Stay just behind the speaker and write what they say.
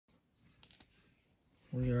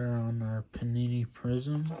We are on our Panini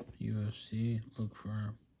Prism UFC. Look for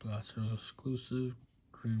our Blaster exclusive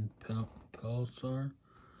green Pulsar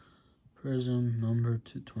Prism number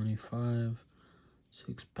 225.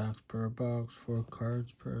 6 packs per box, 4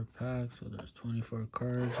 cards per pack. So there's 24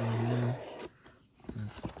 cards in here.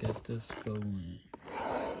 Let's get this going.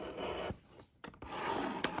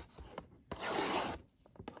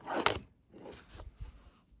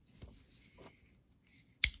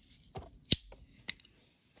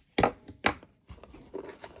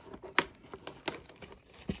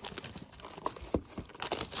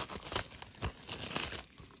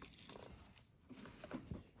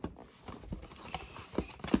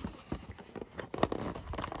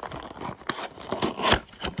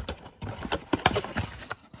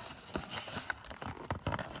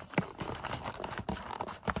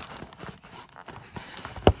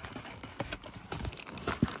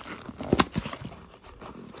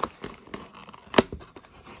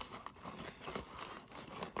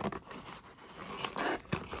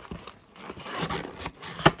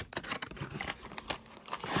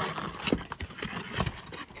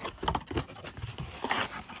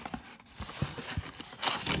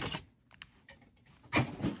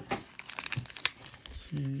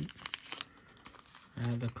 I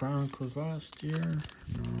had the Chronicles last year.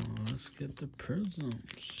 Now let's get the Prisms.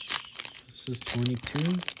 This is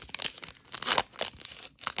 22.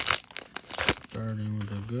 Starting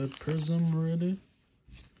with a good Prism already.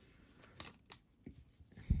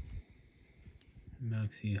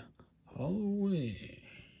 Maxi Holloway.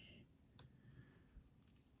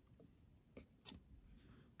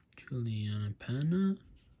 Juliana Panna.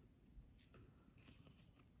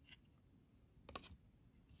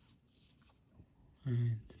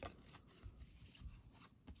 And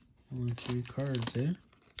only 3 cards, eh?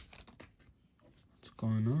 What's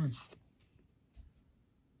going on?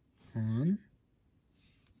 1,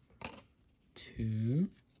 2,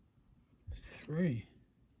 3.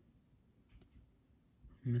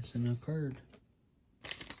 Missing a card.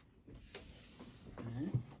 Okay.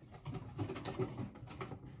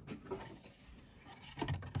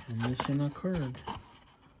 I'm missing a card.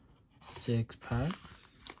 6 packs.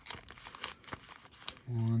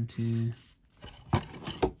 1, 2,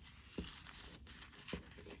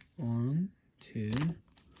 1, 2,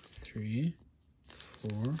 3,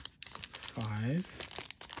 4, 5,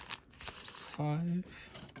 5,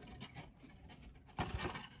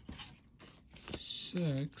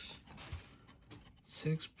 6.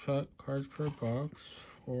 6 cards per box,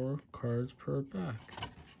 4 cards per pack.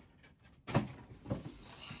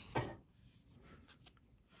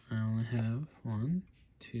 I only have 1,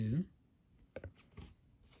 2,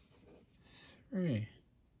 3.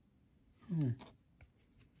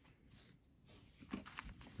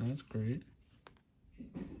 That's great.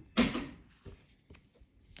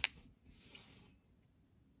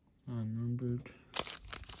 Unnumbered.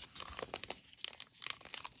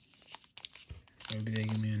 Maybe they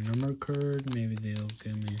give me a number card. Maybe they'll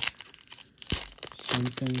give me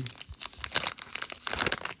something.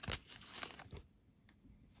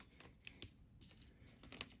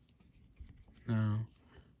 Now,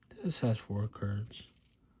 this has 4 cards.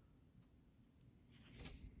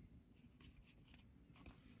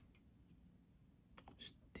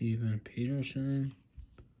 Steven Peterson,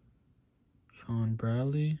 Sean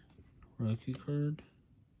Bradley, rookie card.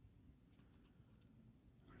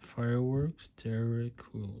 Fireworks, Derek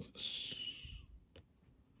Lewis.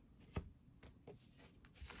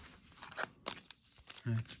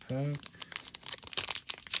 Next pack.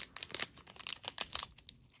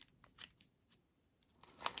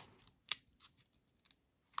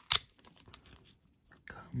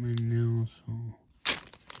 Coming now, so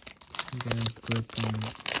I gotta grip on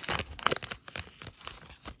it.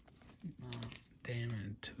 Oh, damn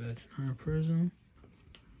it, that's not a Prism.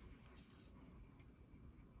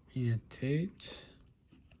 Yeah, Tate.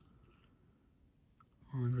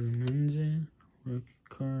 Andre Menze, rookie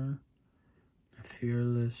card.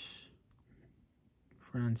 Fearless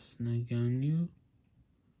Francis Ngannou.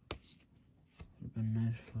 Would be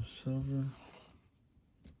nice for silver.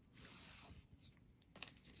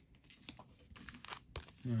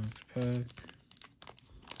 Next pack.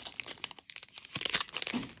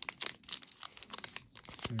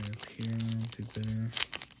 Up here, be better.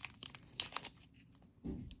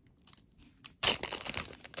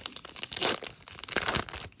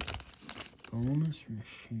 Bonus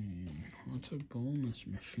machine. What's a bonus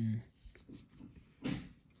machine?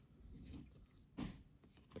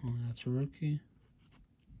 Oh, that's a rookie.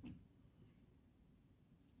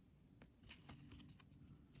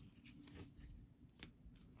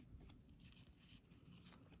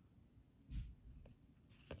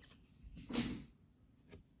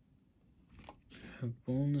 have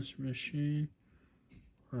bonus machine.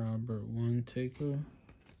 Robert Whittaker.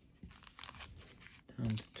 Down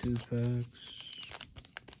to 2 packs.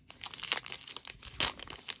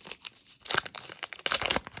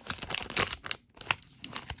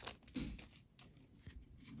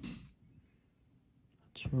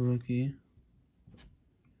 It's a rookie.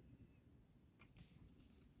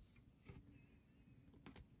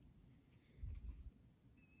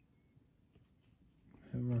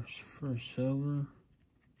 Our first silver,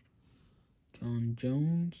 John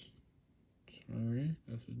Jones. Sorry,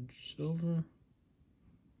 that's a silver.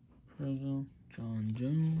 Prism, John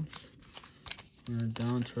Jones. We're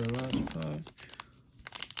down to our last pack.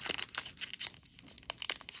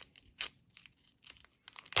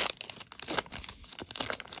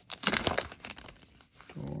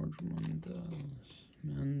 George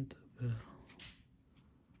Mandeville.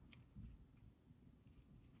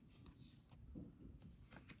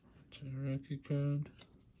 It's a rookie card.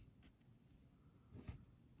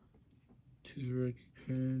 2 rookie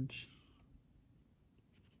cards.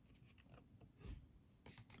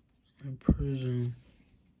 And Prism.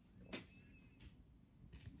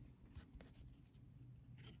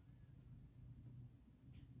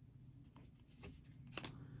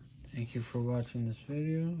 Thank you for watching this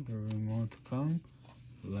video. There will be more to come.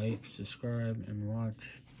 Like, subscribe, and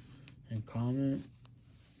watch, and comment.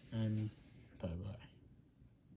 And bye-bye.